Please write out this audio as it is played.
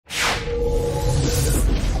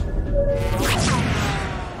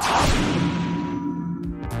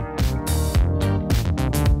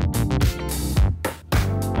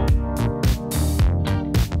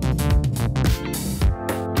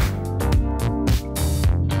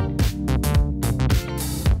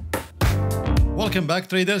Welcome back,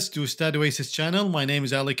 traders, to StatOasis channel. My name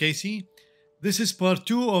is Ali Casey. This is part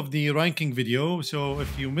 2 of the ranking video. So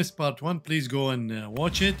if you missed part 1, please go and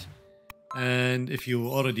watch it. And if you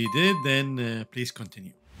already did, then please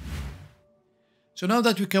continue. So now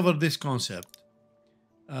that we covered this concept,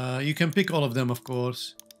 you can pick all of them, of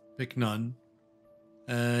course, pick none.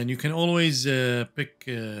 And you can always pick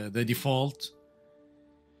the default.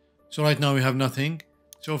 So right now we have nothing.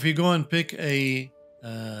 So if you go and pick a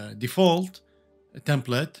default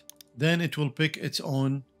template, then it will pick its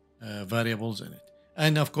own variables in it.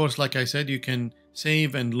 And of course, like I said, you can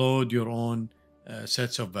save and load your own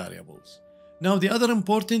sets of variables. Now, the other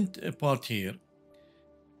important part here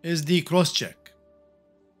is the cross-check.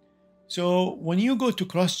 So when you go to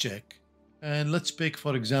cross-check, and let's pick,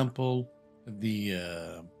 for example,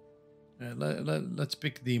 the let's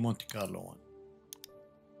pick the Monte Carlo one.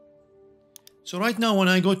 So right now, when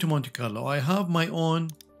I go to Monte Carlo, I have my own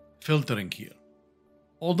filtering here.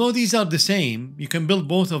 Although these are the same, you can build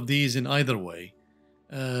both of these in either way,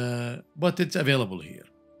 but it's available here.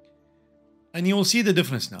 And you will see the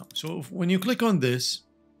difference now. So when you click on this,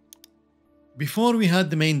 before we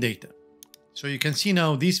had the main data. So you can see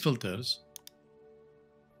now these filters,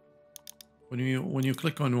 when you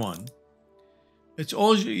click on one, it's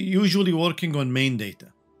all usually working on main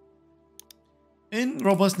data. In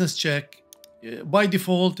robustness check, by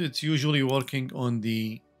default, it's usually working on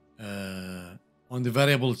the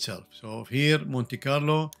variable itself. So here, Monte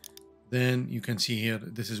Carlo, then you can see here,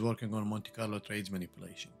 this is working on Monte Carlo trades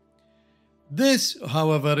manipulation. This,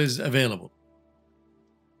 however, is available.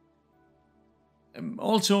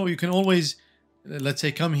 Also, you can always, let's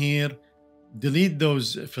say, come here, delete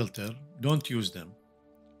those filter, don't use them,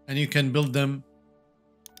 and you can build them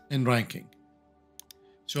in ranking.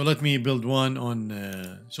 So let me build one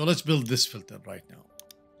on, so let's build this filter right now.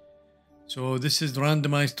 So this is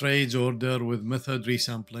randomized trades order with method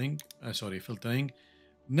resampling, filtering.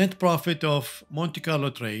 Net profit of Monte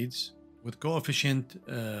Carlo trades with coefficient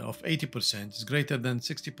of 80% is greater than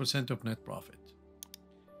 60% of net profit.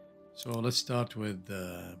 So let's start with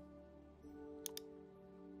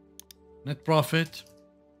net profit.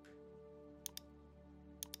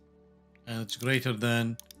 And it's greater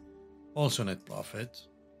than also net profit.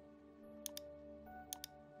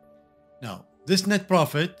 Now, this net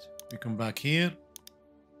profit, we come back here.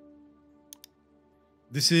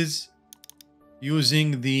 This is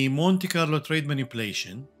using the Monte Carlo trade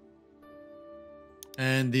manipulation,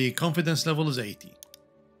 and the confidence level is 80.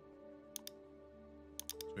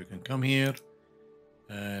 So you can come here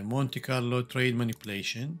and Monte Carlo trade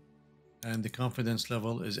manipulation, and the confidence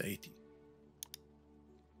level is 80.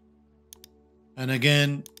 And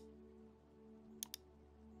again,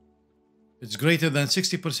 it's greater than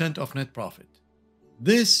 60% of net profit.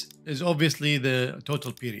 This is obviously the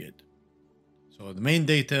total period. So the main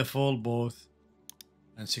data, full, both,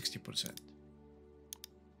 and 60%. So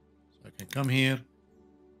I can come here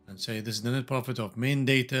and say this is the net profit of main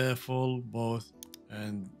data, full, both,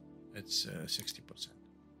 and it's 60%.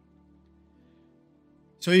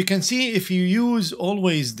 So you can see if you use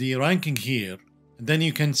always the ranking here, then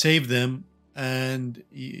you can save them and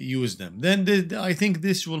use them. Then I think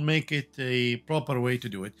this will make it a proper way to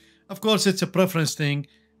do it. Of course, it's a preference thing.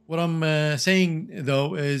 What I'm saying,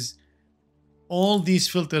 though, is all these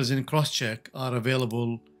filters in cross-check are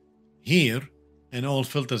available here, and all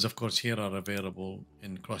filters, of course, here are available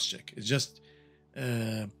in cross-check. It's just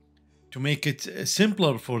to make it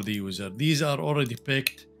simpler for the user. These are already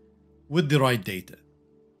picked with the right data,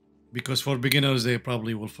 because for beginners, they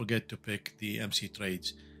probably will forget to pick the MC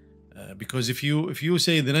trades. Because if you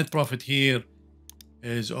say the net profit here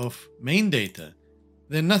is of main data,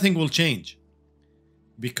 then nothing will change,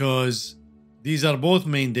 because these are both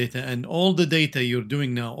main data, and all the data you're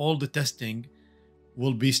doing now, all the testing,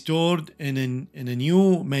 will be stored in a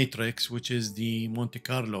new matrix, which is the Monte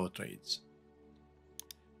Carlo trades.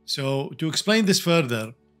 So to explain this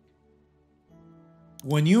further,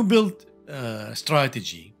 when you build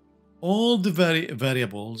strategy, all the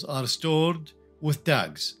variables are stored with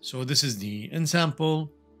tags. So this is the in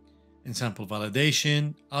sample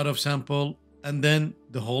validation, out of sample, and then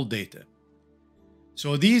the whole data.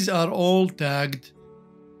 So these are all tagged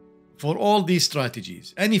for all these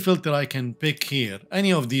strategies. Any filter I can pick here,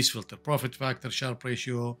 any of these filter, profit factor, Sharpe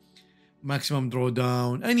ratio, maximum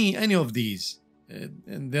drawdown, any of these,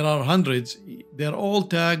 and there are hundreds, they're all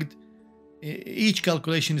tagged. Each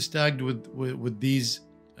calculation is tagged with these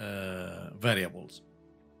variables.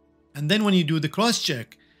 And then when you do the cross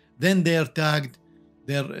check, then they're tagged,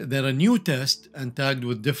 they're a new test and tagged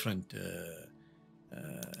with different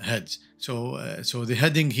heads. So the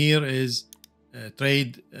heading here is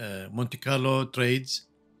trade Monte Carlo trades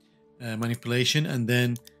manipulation, and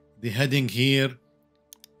then the heading here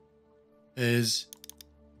is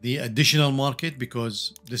the additional market,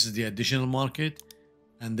 because this is the additional market,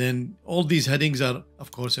 and then all these headings are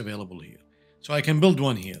of course available here. So I can build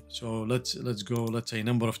one here. So let's go, let's say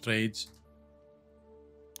number of trades.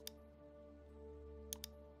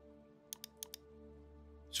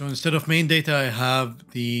 So instead of main data, I have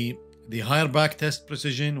the higher backtest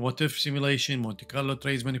precision, what if simulation, Monte Carlo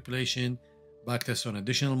trades manipulation, backtest on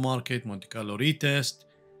additional market, Monte Carlo retest,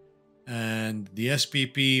 and the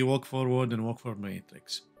SPP, walk forward, and walk forward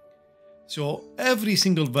matrix. So every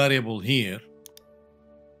single variable here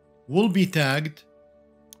will be tagged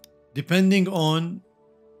depending on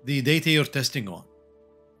the data you're testing on.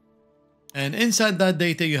 And inside that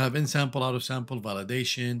data, you have in sample, out of sample,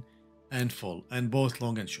 validation, and full, and both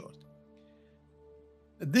long and short.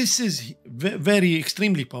 This is very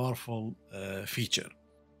extremely powerful feature.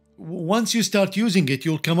 Once you start using it,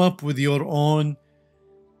 you'll come up with your own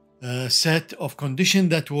set of condition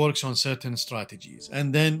that works on certain strategies.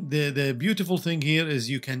 And then the beautiful thing here is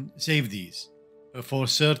you can save these for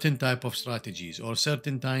certain type of strategies or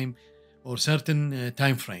certain time or certain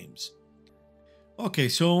time frames. Okay,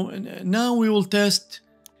 so now we will test,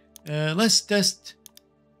 let's test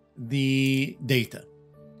the data.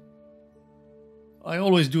 I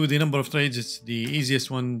always do the number of trades, it's the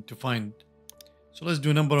easiest one to find. So let's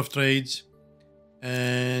do number of trades,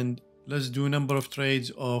 and let's do number of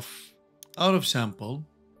trades of out of sample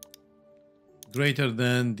greater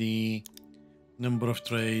than the number of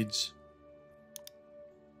trades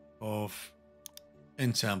of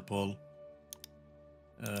in sample,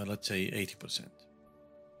 let's say 80%.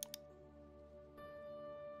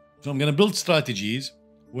 So I'm going to build strategies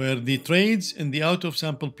where the trades in the out of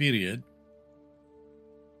sample period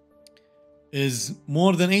is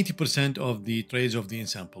more than 80% of the trades of the in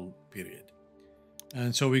sample period.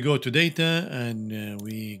 And so we go to data and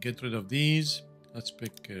we get rid of these. Let's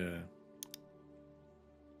pick,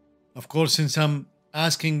 of course, since I'm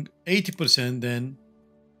asking 80%, then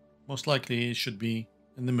most likely it should be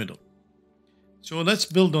in the middle. So let's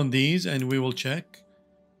build on these and we will check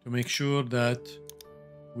to make sure that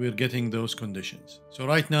we're getting those conditions. So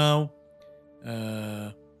right now,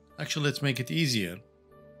 actually, let's make it easier.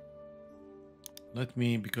 Let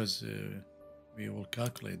me, because we will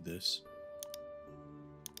calculate this.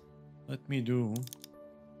 Let me do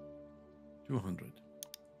 200.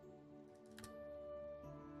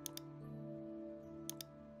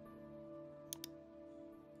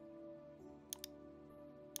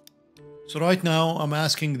 So right now I'm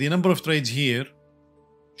asking the number of trades here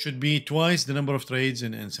should be twice the number of trades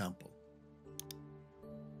in sample.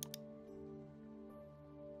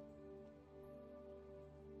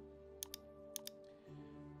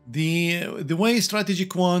 The way Strategy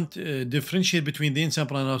Quant differentiate between the in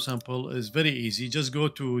sample and out sample is very easy. Just go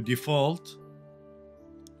to default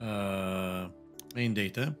main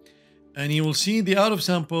data, and you will see the out of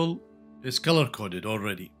sample is color coded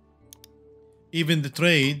already. Even the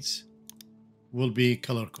trades will be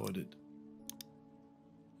color coded.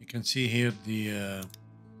 You can see here the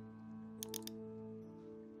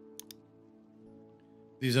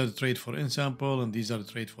these are the trade for in sample and these are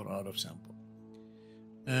the trade for out of sample.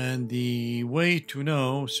 And the way to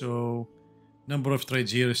know, so number of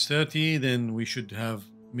trades here is 30, then we should have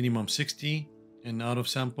minimum 60 in out of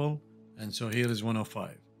sample, and so here is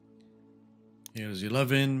 105. Here is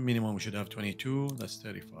 11, minimum we should have 22, that's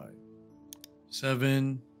 35.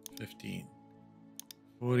 7, 15,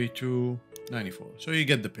 42, 94. So you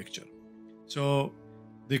get the picture. So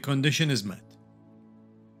the condition is met.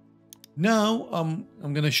 Now I'm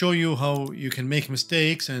going to show you how you can make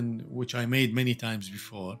mistakes, and which I made many times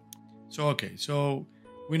before. So okay, so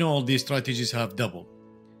we know all these strategies have double.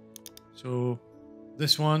 So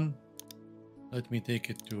this one, let me take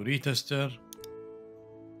it to retester.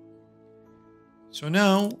 So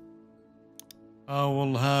now I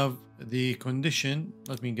will have the condition.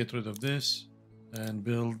 Let me get rid of this and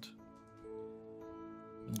build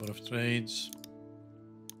number of trades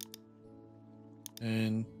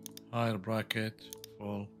and higher bracket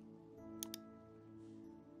full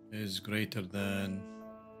is greater than,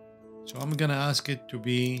 so I'm gonna ask it to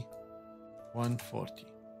be 140.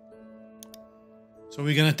 So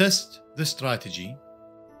we're gonna test this strategy.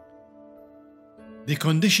 The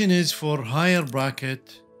condition is for higher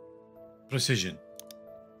bracket precision.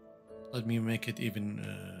 Let me make it even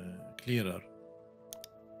clearer.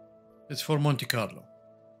 It's for Monte Carlo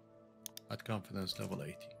at confidence level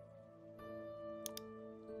 80.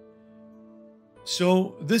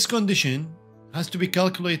 So this condition has to be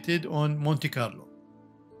calculated on Monte Carlo.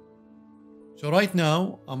 So right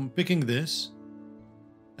now I'm picking this,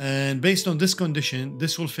 and based on this condition,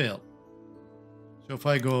 this will fail. So if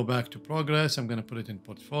I go back to progress, I'm going to put it in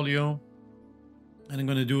portfolio, and I'm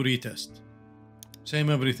going to do retest.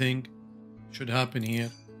 Same everything should happen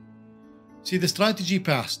here. See, the strategy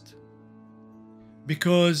passed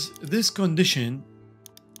because this condition,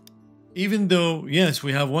 even though yes,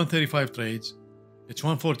 we have 135 trades, it's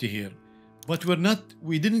 140 here, but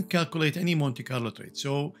we didn't calculate any Monte Carlo trades.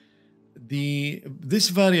 So this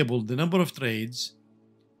variable, the number of trades,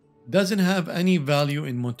 doesn't have any value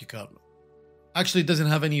in Monte Carlo. Actually, it doesn't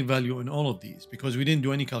have any value in all of these because we didn't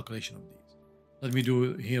do any calculation of these. Let me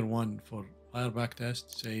do here one for higher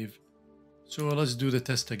backtest, save. So let's do the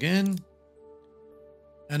test again.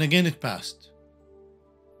 And again, it passed.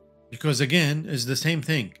 Because again, it's the same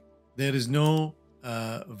thing. There is no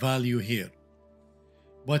value here.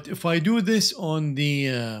 But if I do this on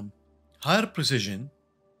the higher precision,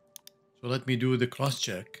 so let me do the cross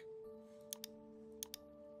check.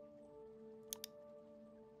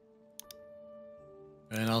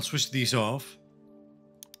 And I'll switch these off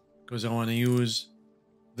because I want to use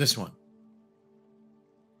this one.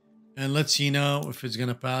 And let's see now if it's going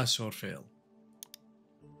to pass or fail.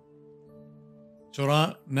 So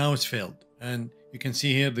now it's failed. And you can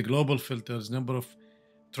see here the global filters, number of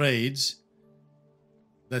trades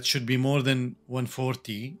that should be more than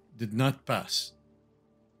 140 did not pass.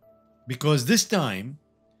 Because this time,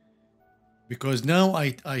 because now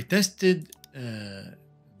I tested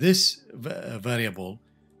this variable,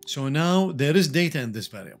 so now there is data in this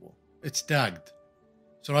variable. It's tagged.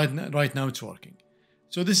 So right now it's working.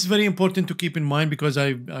 So this is very important to keep in mind because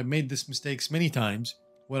I made this mistakes many times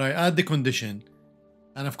where I add the condition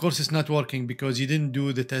and of course it's not working because you didn't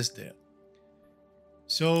do the test there.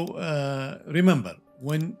 So remember,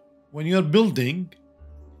 when you're building,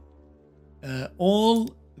 all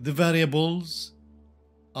the variables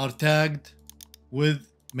are tagged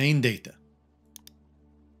with main data.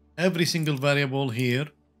 Every single variable here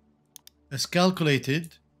is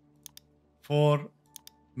calculated for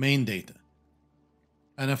main data.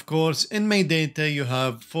 And of course, in main data, you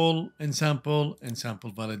have full in sample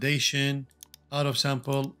validation, out of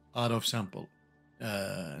sample,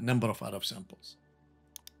 number of out of samples.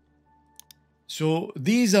 So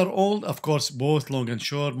these are all, of course, both long and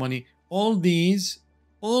short money. All these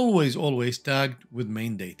always tagged with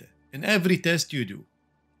main data in every test you do.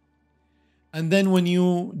 And then when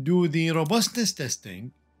you do the robustness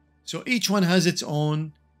testing, so each one has its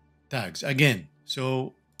own tags again.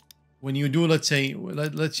 So when you do, let's say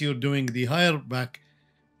you're doing the higher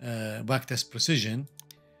backtest precision,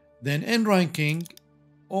 then in ranking,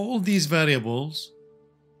 all these variables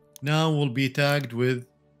now will be tagged with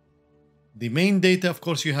the main data, of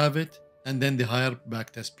course you have it, and then the higher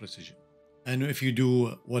backtest precision. And if you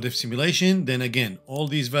do what if simulation, then again, all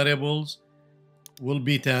these variables will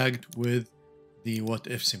be tagged with the what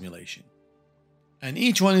if simulation. And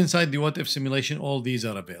each one inside the what if simulation, all these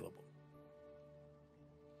are available.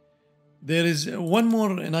 There is one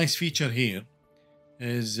more nice feature here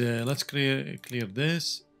is let's clear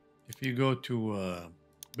this. If you go to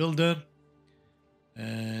builder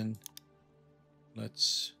and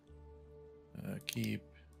let's keep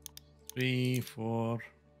 3, 4,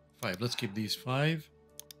 5. Let's keep these 5.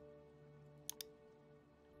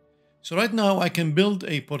 So right now I can build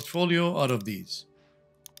a portfolio out of these.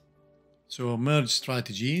 So merge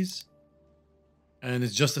strategies, and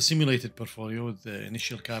it's just a simulated portfolio with the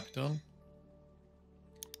initial capital.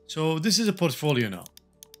 So this is a portfolio now.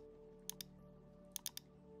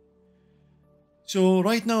 So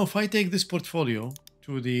right now, if I take this portfolio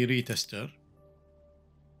to the retester,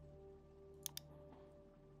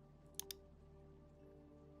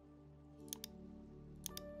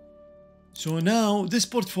 so now this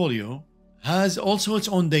portfolio has also its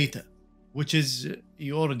own data, which is,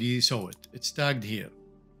 you already saw it. It's tagged here.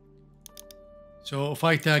 So if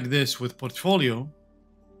I tag this with portfolio,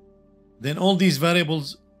 then all these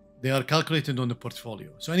variables, they are calculated on the portfolio.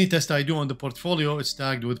 So any test I do on the portfolio, it's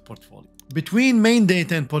tagged with portfolio. Between main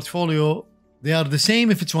data and portfolio, they are the same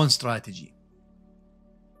if it's one strategy.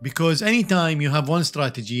 Because anytime you have one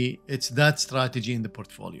strategy, it's that strategy in the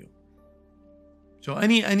portfolio. So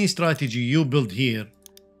any strategy you build here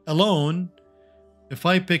alone, if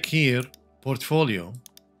I pick here portfolio,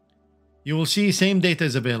 you will see same data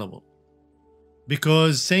is available.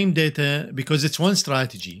 Because same data, because it's one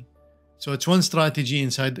strategy. So it's one strategy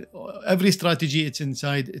inside, every strategy it's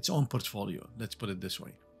inside its own portfolio. Let's put it this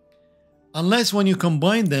way. Unless when you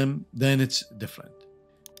combine them, then it's different.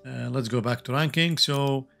 Let's go back to ranking.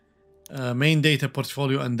 So main data,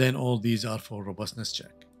 portfolio, and then all these are for robustness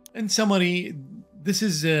check. In summary, this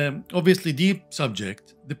is obviously deep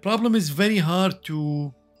subject. The problem is very hard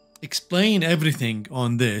to explain everything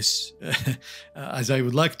on this as I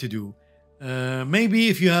would like to do. Maybe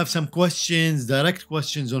if you have some questions, direct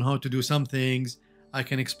questions on how to do some things, I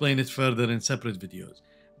can explain it further in separate videos.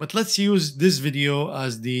 But let's use this video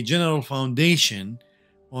as the general foundation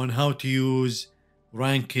on how to use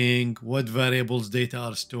ranking, what variables data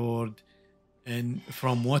are stored, and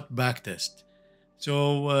from what backtest.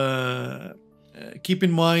 So keep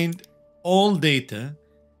in mind, all data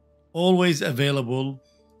always available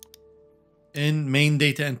in main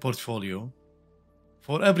data and portfolio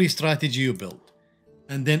for every strategy you build.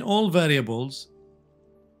 And then all variables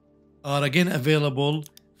are again available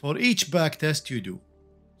for each backtest you do.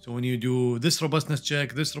 So when you do this robustness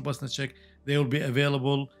check, they will be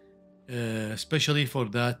available especially for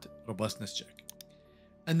that robustness check.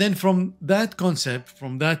 And then from that concept,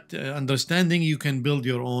 from that understanding, you can build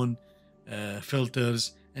your own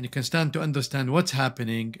filters, and you can stand to understand what's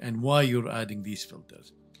happening and why you're adding these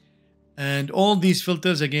filters. And all these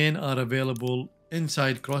filters again are available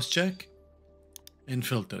inside crosscheck in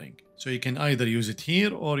filtering. So you can either use it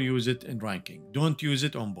here or use it in ranking. Don't use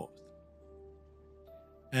it on both.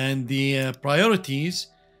 And the priorities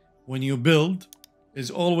when you build is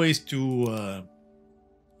always to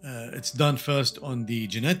it's done first on the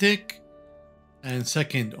genetic, and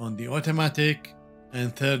second on the automatic,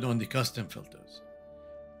 and third on the custom filters.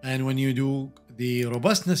 And when you do the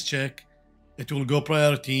robustness check, it will go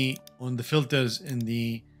priority on the filters in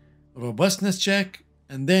the robustness check,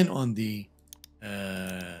 and then on the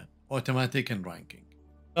automatic and ranking.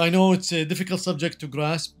 I know it's a difficult subject to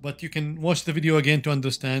grasp, but you can watch the video again to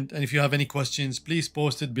understand. And if you have any questions, please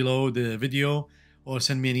post it below the video or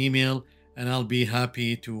send me an email, and I'll be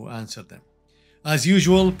happy to answer them. As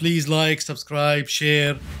usual, please like, subscribe,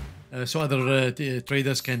 share, so other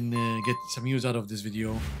traders can get some use out of this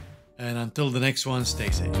video. And until the next one, stay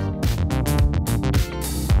safe.